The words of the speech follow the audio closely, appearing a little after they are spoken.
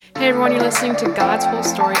Hey everyone, you're listening to God's Whole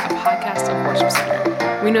Story, a podcast of Worship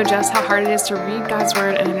Center. We know just how hard it is to read God's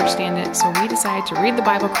Word and understand it, so we decided to read the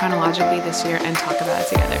Bible chronologically this year and talk about it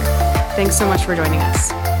together. Thanks so much for joining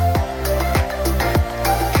us.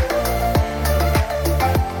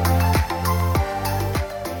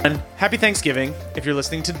 And happy Thanksgiving if you're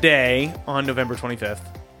listening today on November 25th.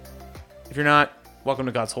 If you're not, welcome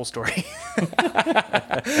to God's Whole Story.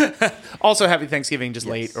 Also, happy Thanksgiving, just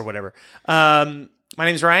late or whatever. My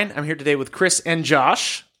name's Ryan. I'm here today with Chris and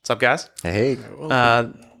Josh. What's up, guys? Hey.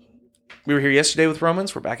 We were here yesterday with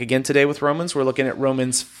Romans. We're back again today with Romans. We're looking at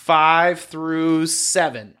Romans 5 through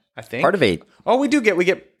 7, I think. Part of 8. Oh, we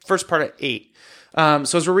get first part of 8.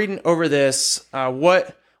 So as we're reading over this,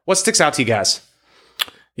 what sticks out to you guys?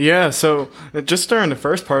 Yeah, so just during the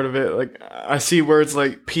first part of it, like I see words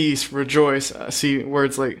like peace, rejoice. I see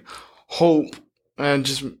words like hope and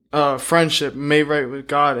just friendship, made right with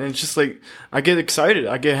God. And it's just like I get excited.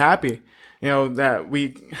 I get happy, that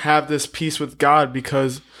we have this peace with God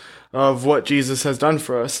because of what Jesus has done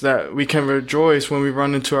for us, that we can rejoice when we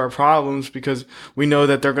run into our problems because we know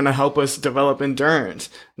that they're going to help us develop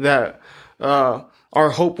endurance, that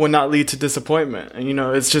our hope will not lead to disappointment. And,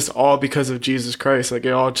 it's just all because of Jesus Christ. Like,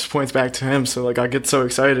 it all just points back to him. So, like, I get so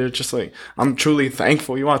excited. It's just like, I'm truly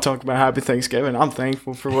thankful. You want to talk about happy Thanksgiving? I'm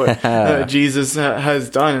thankful for what Jesus has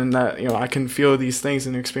done, and that, I can feel these things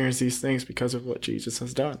and experience these things because of what Jesus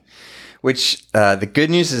has done. Which, the good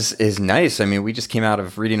news is nice. I mean, we just came out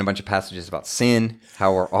of reading a bunch of passages about sin,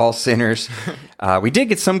 how we're all sinners. We did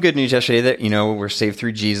get some good news yesterday that, we're saved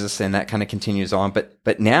through Jesus, and that kind of continues on.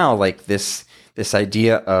 But now, like, this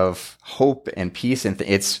idea of hope and peace, and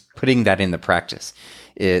it's putting that into practice.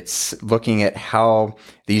 It's looking at how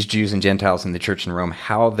these Jews and Gentiles in the church in Rome,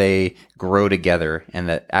 how they grow together, and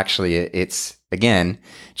that actually it's, again,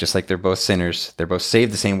 just like they're both sinners, they're both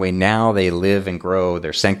saved the same way. Now they live and grow,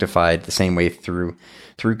 they're sanctified the same way through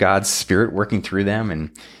God's Spirit working through them and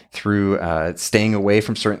through staying away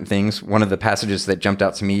from certain things. One of the passages that jumped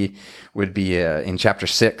out to me would be in chapter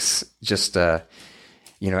 6, just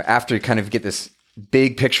after you kind of get this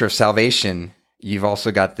big picture of salvation, you've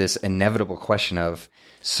also got this inevitable question of,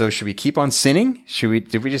 so should we keep on sinning?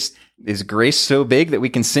 Is grace so big that we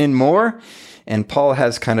can sin more? And Paul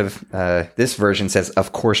has kind of, this version says,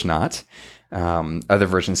 of course not. Other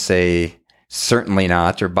versions say, certainly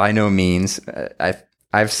not, or by no means.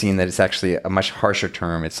 I've seen that it's actually a much harsher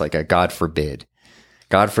term. It's like a God forbid.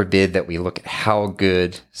 God forbid that we look at how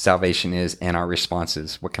good salvation is and our response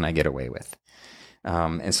is, what can I get away with?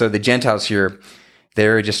 And so the Gentiles here,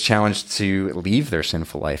 they're just challenged to leave their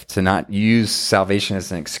sinful life, to not use salvation as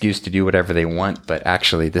an excuse to do whatever they want, but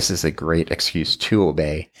actually this is a great excuse to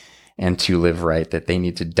obey and to live right, that they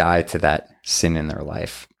need to die to that sin in their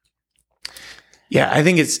life. Yeah, I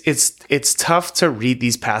think it's tough to read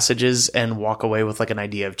these passages and walk away with like an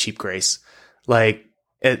idea of cheap grace. Like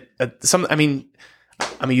I'm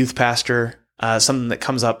a youth pastor. Something that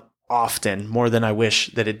comes up often, more than I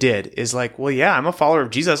wish that it did, is like, well, yeah, I'm a follower of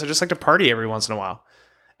Jesus. I just like to party every once in a while.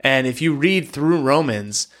 And if you read through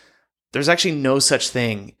Romans, there's actually no such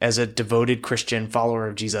thing as a devoted Christian follower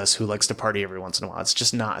of Jesus who likes to party every once in a while. It's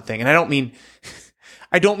just not a thing. And I don't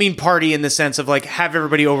mean party in the sense of like have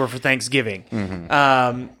everybody over for Thanksgiving.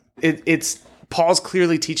 Mm-hmm. It's Paul's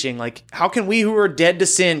clearly teaching, like, how can we who are dead to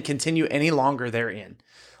sin continue any longer therein?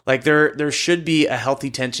 Like there should be a healthy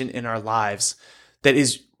tension in our lives that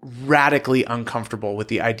is radically uncomfortable with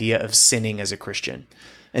the idea of sinning as a Christian.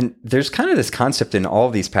 And there's kind of this concept in all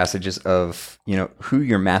of these passages of, who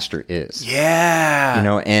your master is.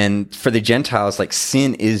 Yeah. And for the Gentiles, like,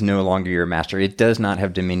 sin is no longer your master. It does not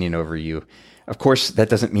have dominion over you. Of course, that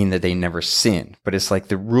doesn't mean that they never sin, but it's like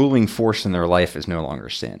the ruling force in their life is no longer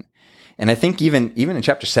sin. And I think even in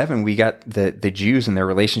chapter 7, we got the Jews and their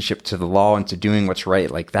relationship to the law and to doing what's right.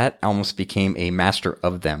 Like, that almost became a master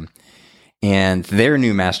of them. And their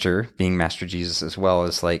new master, being Master Jesus as well,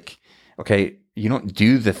 is like, okay, you don't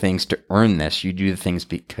do the things to earn this. You do the things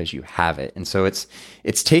because you have it. And so it's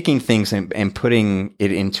taking things and putting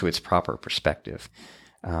it into its proper perspective.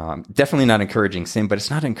 Definitely not encouraging sin, but it's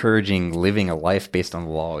not encouraging living a life based on the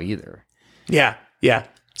law either. Yeah, yeah.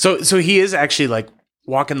 So he is actually like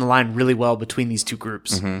walking the line really well between these two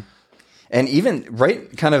groups. Mm-hmm. And even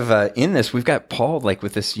right kind of in this, we've got Paul like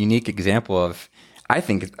with this unique example of,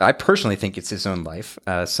 I personally think it's his own life.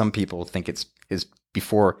 Some people think it's his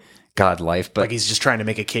before God life, but like he's just trying to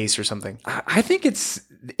make a case or something. I think it's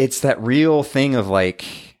that real thing of like,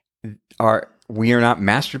 we are not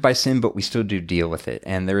mastered by sin, but we still do deal with it.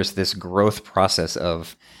 And there is this growth process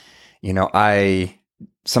of,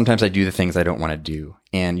 sometimes I do the things I don't want to do.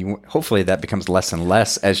 And hopefully that becomes less and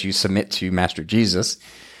less as you submit to Master Jesus.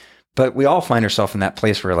 But we all find ourselves in that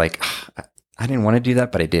place where like, I didn't want to do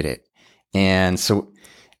that, but I did it. And so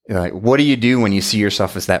what do you do when you see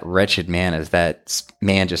yourself as that wretched man, as that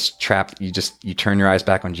man just trapped? You turn your eyes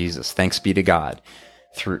back on Jesus. Thanks be to God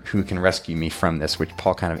through who can rescue me from this, which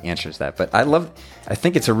Paul kind of answers that. But I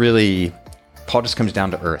think it's Paul just comes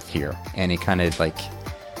down to earth here, and he kind of like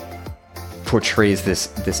portrays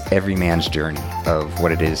this every man's journey of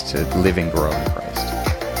what it is to live and grow in Christ.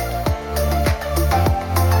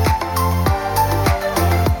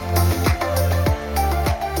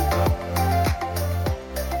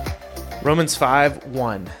 Romans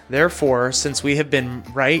 5:1. Therefore, since we have been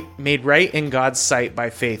made right in God's sight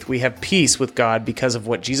by faith, we have peace with God because of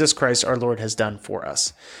what Jesus Christ our Lord has done for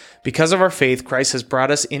us. Because of our faith, Christ has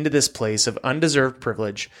brought us into this place of undeserved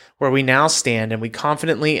privilege where we now stand, and we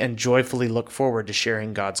confidently and joyfully look forward to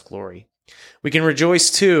sharing God's glory. We can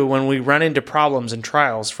rejoice too when we run into problems and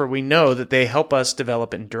trials, for we know that they help us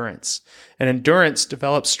develop endurance. And endurance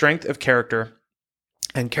develops strength of character,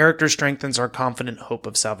 and character strengthens our confident hope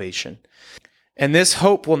of salvation. And this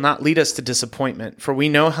hope will not lead us to disappointment, for we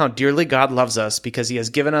know how dearly God loves us because he has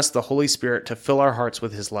given us the Holy Spirit to fill our hearts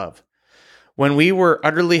with his love. When we were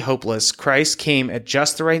utterly hopeless, Christ came at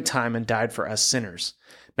just the right time and died for us sinners.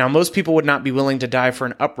 Now, most people would not be willing to die for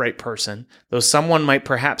an upright person, though someone might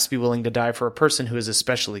perhaps be willing to die for a person who is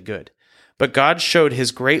especially good. But God showed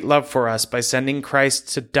his great love for us by sending Christ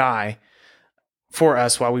to die for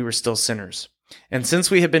us while we were still sinners. And since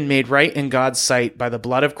we have been made right in God's sight by the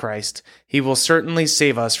blood of Christ, he will certainly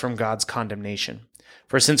save us from God's condemnation.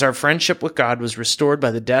 For since our friendship with God was restored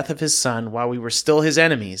by the death of his Son while we were still his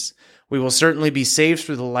enemies, we will certainly be saved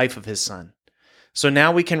through the life of his Son. So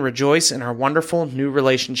now we can rejoice in our wonderful new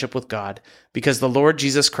relationship with God, because the Lord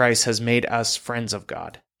Jesus Christ has made us friends of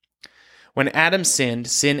God. When Adam sinned,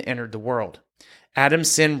 sin entered the world.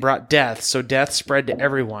 Adam's sin brought death, so death spread to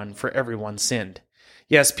everyone, for everyone sinned.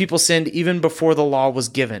 Yes, people sinned even before the law was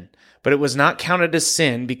given, but it was not counted as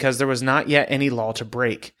sin because there was not yet any law to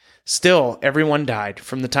break. Still, everyone died,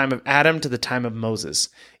 from the time of Adam to the time of Moses,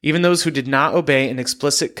 even those who did not obey an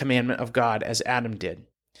explicit commandment of God as Adam did.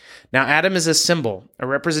 Now Adam is a symbol, a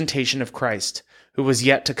representation of Christ, who was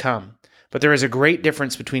yet to come. But there is a great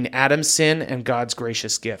difference between Adam's sin and God's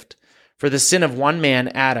gracious gift. For the sin of one man,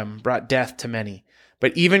 Adam, brought death to many.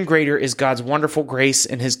 But even greater is God's wonderful grace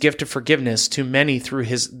and his gift of forgiveness to many through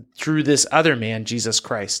this other man, Jesus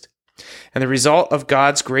Christ. And the result of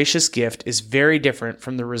God's gracious gift is very different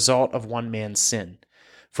from the result of one man's sin.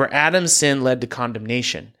 For Adam's sin led to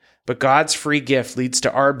condemnation, but God's free gift leads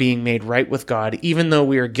to our being made right with God, even though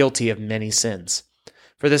we are guilty of many sins.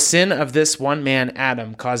 For the sin of this one man,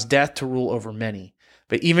 Adam, caused death to rule over many.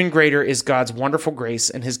 But even greater is God's wonderful grace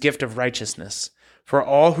and his gift of righteousness. For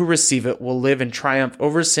all who receive it will live in triumph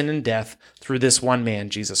over sin and death through this one man,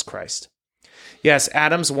 Jesus Christ. Yes,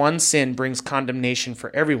 Adam's one sin brings condemnation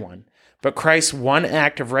for everyone, but Christ's one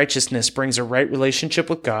act of righteousness brings a right relationship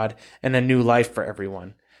with God and a new life for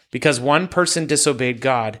everyone. Because one person disobeyed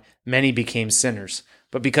God, many became sinners.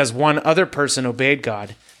 But because one other person obeyed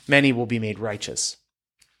God, many will be made righteous.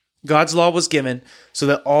 God's law was given so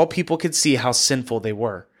that all people could see how sinful they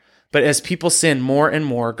were. But as people sinned more and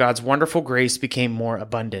more, God's wonderful grace became more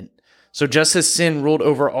abundant. So just as sin ruled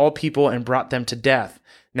over all people and brought them to death,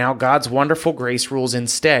 now God's wonderful grace rules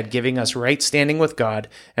instead, giving us right standing with God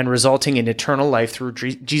and resulting in eternal life through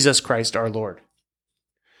Jesus Christ our Lord.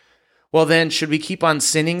 Well then, should we keep on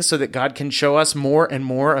sinning so that God can show us more and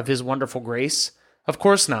more of his wonderful grace? Of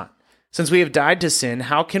course not. Since we have died to sin,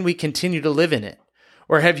 how can we continue to live in it?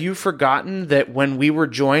 Or have you forgotten that when we were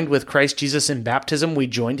joined with Christ Jesus in baptism, we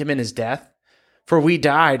joined him in his death? For we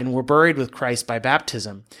died and were buried with Christ by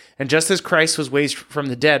baptism. And just as Christ was raised from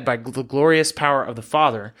the dead by the glorious power of the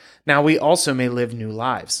Father, now we also may live new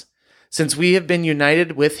lives. Since we have been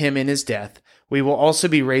united with him in his death, we will also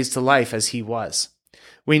be raised to life as he was.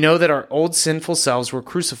 We know that our old sinful selves were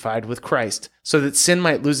crucified with Christ, so that sin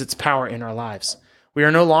might lose its power in our lives. We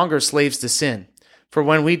are no longer slaves to sin. For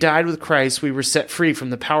when we died with Christ, we were set free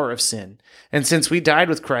from the power of sin. And since we died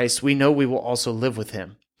with Christ, we know we will also live with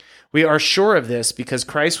him. We are sure of this because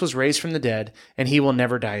Christ was raised from the dead, and he will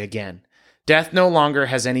never die again. Death no longer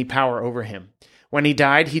has any power over him. When he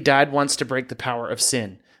died once to break the power of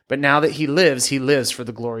sin. But now that he lives for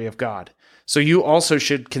the glory of God. So you also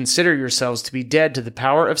should consider yourselves to be dead to the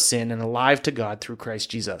power of sin and alive to God through Christ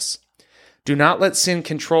Jesus. Do not let sin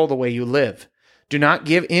control the way you live. Do not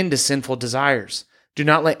give in to sinful desires. Do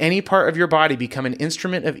not let any part of your body become an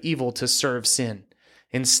instrument of evil to serve sin.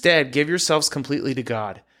 Instead, give yourselves completely to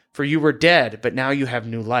God. For you were dead, but now you have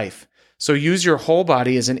new life. So use your whole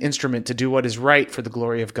body as an instrument to do what is right for the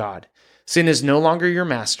glory of God. Sin is no longer your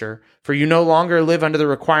master, for you no longer live under the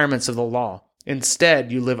requirements of the law. Instead,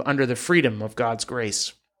 you live under the freedom of God's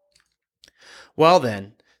grace. Well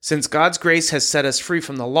then, since God's grace has set us free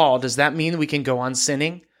from the law, does that mean we can go on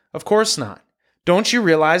sinning? Of course not. Don't you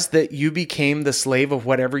realize that you became the slave of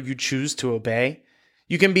whatever you choose to obey?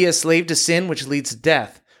 You can be a slave to sin, which leads to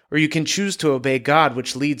death, or you can choose to obey God,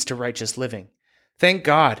 which leads to righteous living. Thank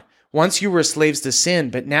God, once you were slaves to sin,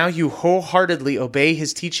 but now you wholeheartedly obey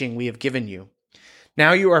his teaching we have given you.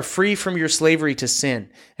 Now you are free from your slavery to sin,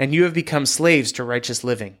 and you have become slaves to righteous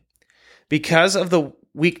living. Because of the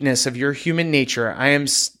weakness of your human nature, I am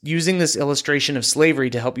using this illustration of slavery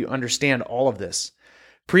to help you understand all of this.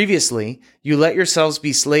 Previously, you let yourselves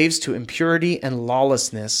be slaves to impurity and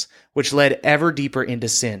lawlessness, which led ever deeper into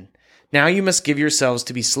sin. Now you must give yourselves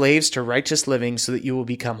to be slaves to righteous living so that you will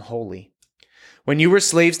become holy. When you were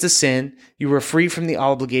slaves to sin, you were free from the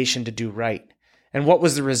obligation to do right. And what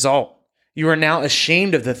was the result? You are now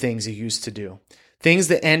ashamed of the things you used to do, things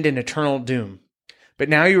that end in eternal doom. But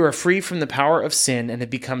now you are free from the power of sin and have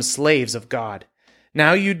become slaves of God.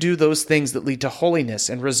 Now you do those things that lead to holiness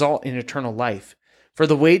and result in eternal life. For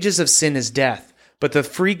the wages of sin is death, but the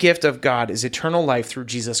free gift of God is eternal life through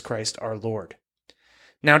Jesus Christ our Lord.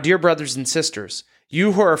 Now, dear brothers and sisters,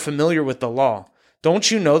 you who are familiar with the law,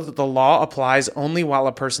 don't you know that the law applies only while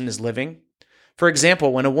a person is living? For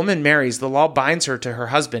example, when a woman marries, the law binds her to her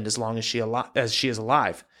husband as long as she is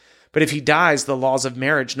alive. But if he dies, the laws of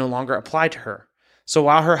marriage no longer apply to her. So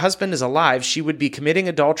while her husband is alive, she would be committing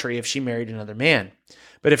adultery if she married another man.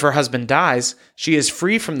 But if her husband dies, she is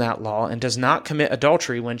free from that law and does not commit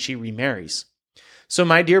adultery when she remarries. So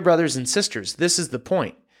my dear brothers and sisters, this is the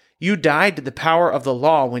point. You died to the power of the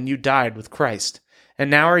law when you died with Christ, and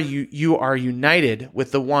now you are united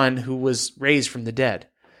with the one who was raised from the dead.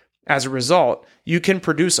 As a result, you can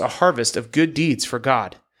produce a harvest of good deeds for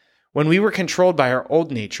God. When we were controlled by our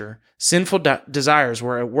old nature, sinful desires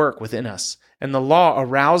were at work within us, and the law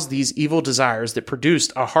aroused these evil desires that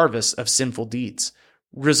produced a harvest of sinful deeds,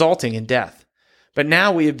 resulting in death. But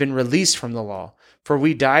now we have been released from the law, for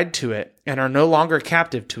we died to it and are no longer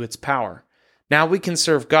captive to its power. Now we can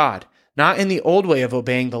serve God, not in the old way of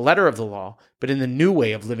obeying the letter of the law, but in the new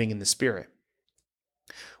way of living in the Spirit.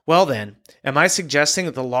 Well then, am I suggesting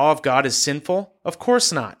that the law of God is sinful? Of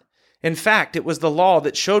course not. In fact, it was the law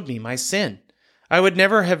that showed me my sin. I would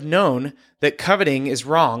never have known that coveting is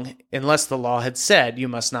wrong unless the law had said, "You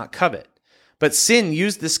must not covet." But sin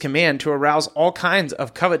used this command to arouse all kinds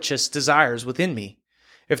of covetous desires within me.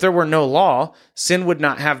 If there were no law, sin would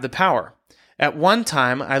not have the power. At one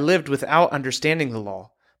time, I lived without understanding the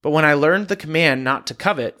law. But when I learned the command not to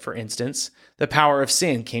covet, for instance, the power of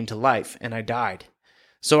sin came to life, and I died.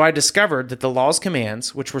 So I discovered that the law's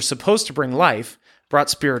commands, which were supposed to bring life, brought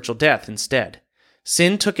spiritual death instead.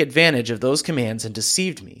 Sin took advantage of those commands and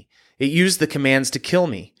deceived me. It used the commands to kill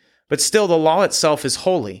me. But still, the law itself is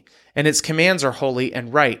holy, and its commands are holy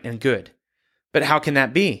and right and good. But how can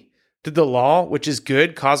that be? Did the law, which is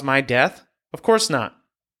good, cause my death? Of course not.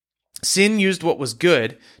 Sin used what was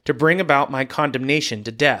good to bring about my condemnation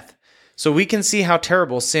to death. So we can see how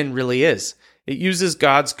terrible sin really is. It uses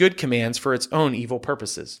God's good commands for its own evil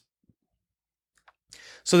purposes.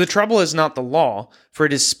 So the trouble is not the law, for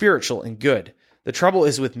it is spiritual and good. The trouble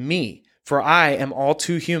is with me, for I am all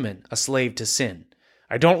too human, a slave to sin.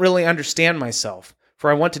 I don't really understand myself, for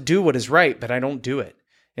I want to do what is right, but I don't do it.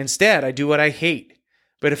 Instead, I do what I hate.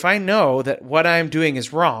 But if I know that what I am doing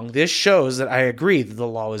is wrong, this shows that I agree that the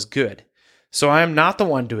law is good. So I am not the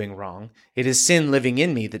one doing wrong. It is sin living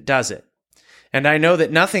in me that does it. And I know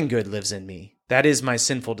that nothing good lives in me. That is my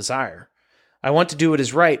sinful desire. I want to do what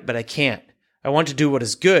is right, but I can't. I want to do what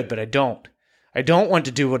is good, but I don't. I don't want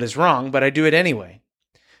to do what is wrong, but I do it anyway.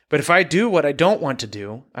 But if I do what I don't want to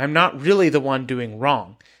do, I am not really the one doing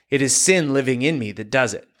wrong. It is sin living in me that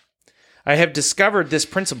does it. I have discovered this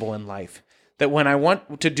principle in life, that when I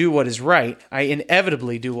want to do what is right, I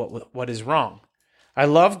inevitably do what is wrong. I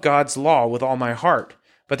love God's law with all my heart,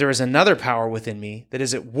 but there is another power within me that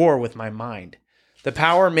is at war with my mind. The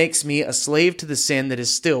power makes me a slave to the sin that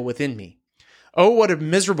is still within me. Oh, what a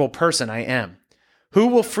miserable person I am. Who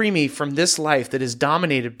will free me from this life that is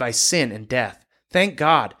dominated by sin and death? Thank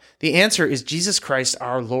God. The answer is Jesus Christ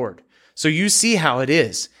our Lord. So you see how it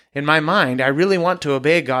is. In my mind, I really want to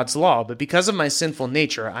obey God's law, but because of my sinful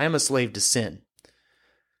nature, I am a slave to sin.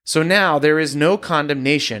 So now there is no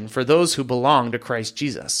condemnation for those who belong to Christ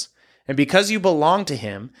Jesus. And because you belong to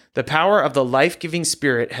him, the power of the life-giving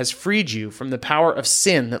Spirit has freed you from the power of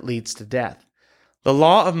sin that leads to death. The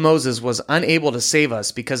law of Moses was unable to save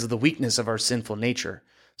us because of the weakness of our sinful nature.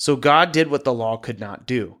 So God did what the law could not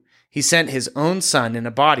do. He sent his own Son in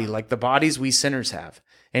a body like the bodies we sinners have.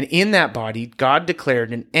 And in that body, God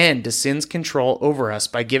declared an end to sin's control over us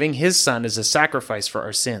by giving his Son as a sacrifice for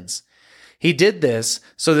our sins. He did this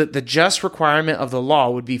so that the just requirement of the law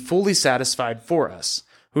would be fully satisfied for us,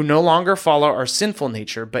 who no longer follow our sinful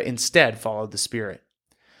nature, but instead follow the Spirit.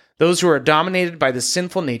 Those who are dominated by the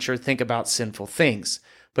sinful nature think about sinful things,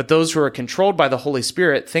 but those who are controlled by the Holy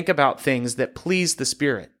Spirit think about things that please the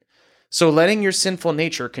Spirit. So letting your sinful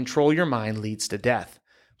nature control your mind leads to death,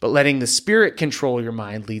 but letting the Spirit control your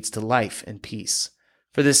mind leads to life and peace.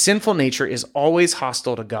 For the sinful nature is always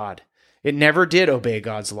hostile to God. It never did obey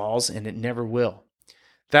God's laws, and it never will.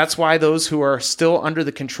 That's why those who are still under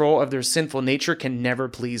the control of their sinful nature can never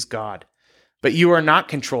please God. But you are not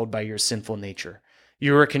controlled by your sinful nature.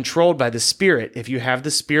 You are controlled by the Spirit if you have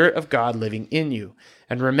the Spirit of God living in you.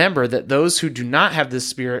 And remember that those who do not have the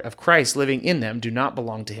Spirit of Christ living in them do not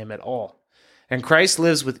belong to him at all. And Christ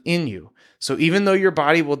lives within you. So even though your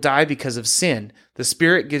body will die because of sin, the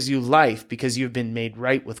Spirit gives you life because you have been made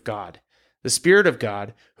right with God. The Spirit of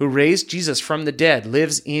God, who raised Jesus from the dead,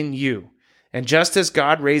 lives in you. And just as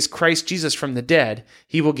God raised Christ Jesus from the dead,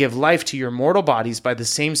 he will give life to your mortal bodies by the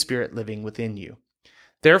same Spirit living within you.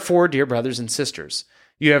 Therefore, dear brothers and sisters,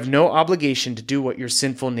 you have no obligation to do what your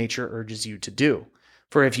sinful nature urges you to do.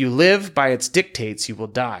 For if you live by its dictates, you will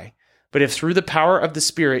die. But if through the power of the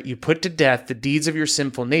Spirit you put to death the deeds of your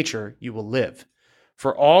sinful nature, you will live.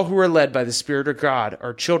 For all who are led by the Spirit of God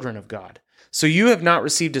are children of God. So you have not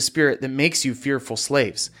received a spirit that makes you fearful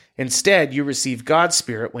slaves. Instead, you received God's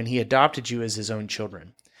Spirit when he adopted you as his own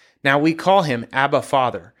children. Now we call him Abba,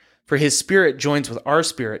 Father, for his Spirit joins with our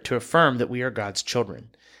spirit to affirm that we are God's children.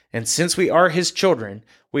 And since we are his children,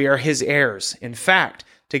 we are his heirs. In fact,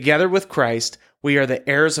 together with Christ, we are the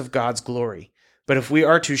heirs of God's glory. But if we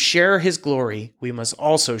are to share his glory, we must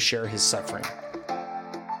also share his suffering.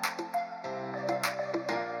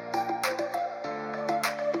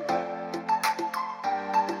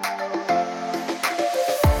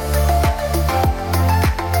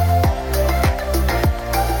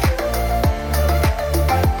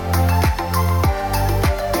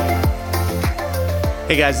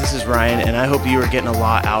 Hey guys, this is Ryan, and I hope you are getting a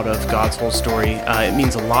lot out of God's whole story. It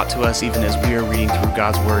means a lot to us even as we are reading through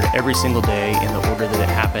God's Word every single day in the order that it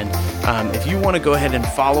happened. If you want to go ahead and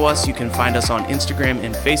follow us, you can find us on Instagram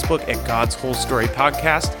and Facebook at God's Whole Story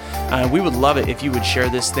Podcast. We would love it if you would share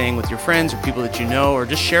this thing with your friends or people that you know, or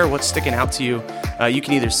just share what's sticking out to you. You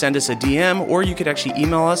can either send us a DM, or you could actually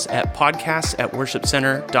email us at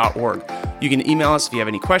podcasts@worshipcenter.org. You can email us if you have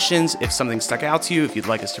any questions, if something stuck out to you, if you'd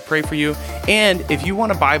like us to pray for you. And if you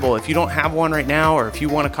want a Bible, if you don't have one right now, or if you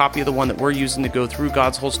want a copy of the one that we're using to go through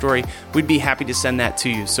God's whole story, we'd be happy to send that to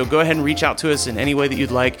you. So go ahead and reach out to us in any way that you'd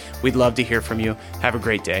like. We'd love to hear from you. Have a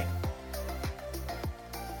great day.